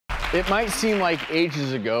It might seem like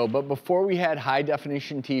ages ago, but before we had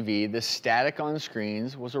high-definition TV, the static on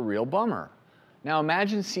screens was a real bummer. Now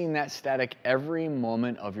imagine seeing that static every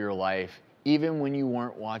moment of your life, even when you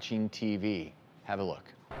weren't watching TV. Have a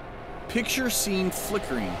look. Picture seeing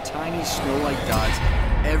flickering, tiny snow-like dots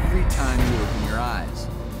every time you open your eyes.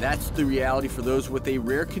 That's the reality for those with a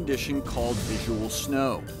rare condition called visual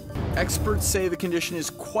snow. Experts say the condition is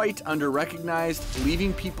quite under-recognized,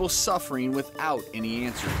 leaving people suffering without any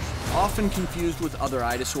answers. Often confused with other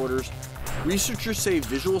eye disorders, researchers say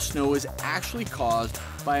visual snow is actually caused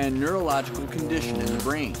by a neurological condition in the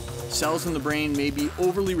brain. Cells in the brain may be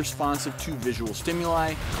overly responsive to visual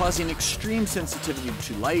stimuli, causing extreme sensitivity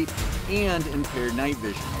to light and impaired night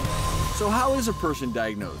vision. So how is a person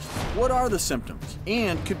diagnosed? What are the symptoms?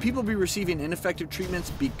 And could people be receiving ineffective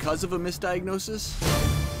treatments because of a misdiagnosis?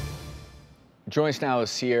 Joining us now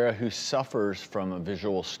is Sierra, who suffers from a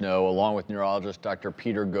visual snow, along with neurologist Dr.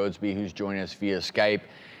 Peter Goadsby, who's joining us via Skype.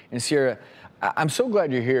 And Sierra, I'm so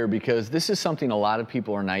glad you're here because this is something a lot of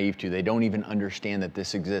people are naive to. They don't even understand that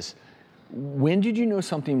this exists. When did you know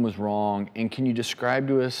something was wrong, and can you describe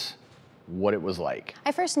to us what it was like?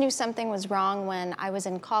 I first knew something was wrong when I was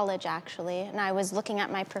in college, actually, and I was looking at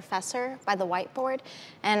my professor by the whiteboard,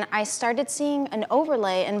 and I started seeing an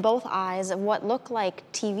overlay in both eyes of what looked like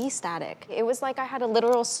TV static. It was like I had a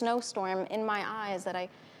literal snowstorm in my eyes that I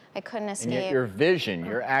couldn't escape. And yet your vision,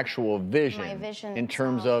 your actual vision, my vision in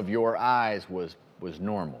terms of your eyes was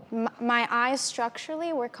normal. My eyes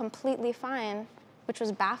structurally were completely fine, which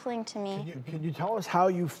was baffling to me. Can you tell us how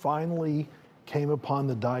you finally came upon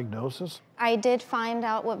the diagnosis? I did find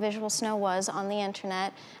out what visual snow was on the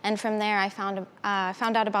internet, and from there I found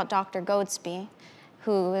out about Dr. Goadsby,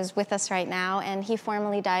 who is with us right now, and he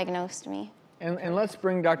formally diagnosed me. And let's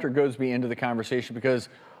bring Dr. Goadsby into the conversation because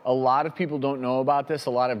a lot of people don't know about this. A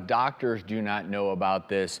lot of doctors do not know about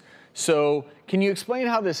this. So can you explain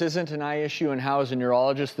how this isn't an eye issue and how, as a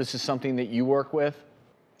neurologist, this is something that you work with?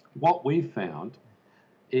 What we've found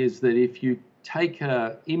is that if you take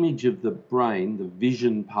an image of the brain, the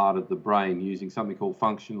vision part of the brain, using something called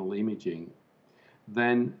functional imaging,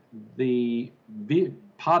 then a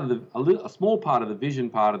small part of the vision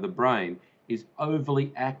part of the brain is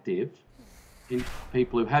overly active in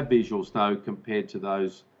people who have visual snow compared to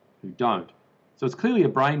those who don't. So it's clearly a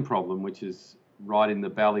brain problem, which is right in the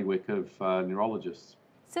bailiwick of neurologists.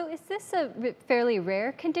 So is this a fairly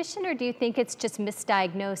rare condition, or do you think it's just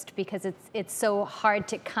misdiagnosed because it's so hard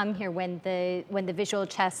to come here when the visual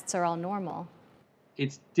tests are all normal?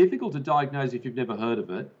 It's difficult to diagnose if you've never heard of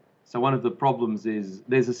it. So one of the problems is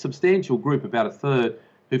there's a substantial group, about a third,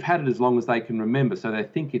 who've had it as long as they can remember, so they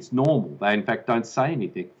think it's normal. They, in fact, don't say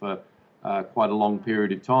anything for quite a long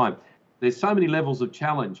period of time. There's so many levels of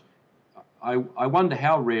challenge. I wonder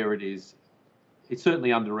how rare it is. It's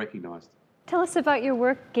certainly under-recognised. Tell us about your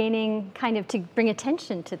work gaining kind of to bring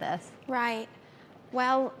attention to this. Right.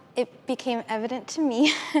 Well, it became evident to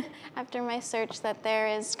me after my search that there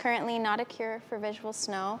is currently not a cure for visual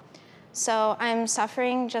snow. So I'm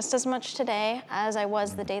suffering just as much today as I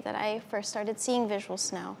was the day that I first started seeing visual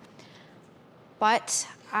snow. But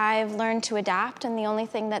I've learned to adapt, and the only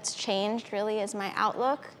thing that's changed really is my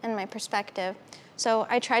outlook and my perspective. So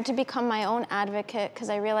I tried to become my own advocate because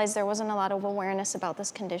I realized there wasn't a lot of awareness about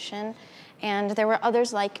this condition, and there were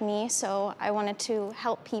others like me, so I wanted to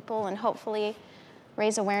help people and hopefully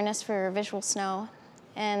raise awareness for visual snow,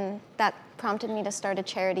 and that prompted me to start a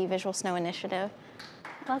charity, Visual Snow Initiative.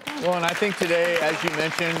 Well, and I think today, as you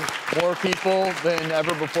mentioned, more people than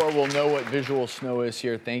ever before will know what visual snow is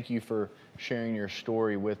here. Thank you for sharing your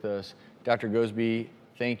story with us. Dr. Goadsby,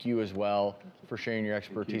 thank you as well for sharing your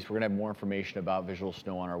expertise. We're going to have more information about visual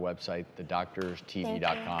snow on our website,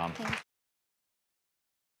 thedoctorstv.com.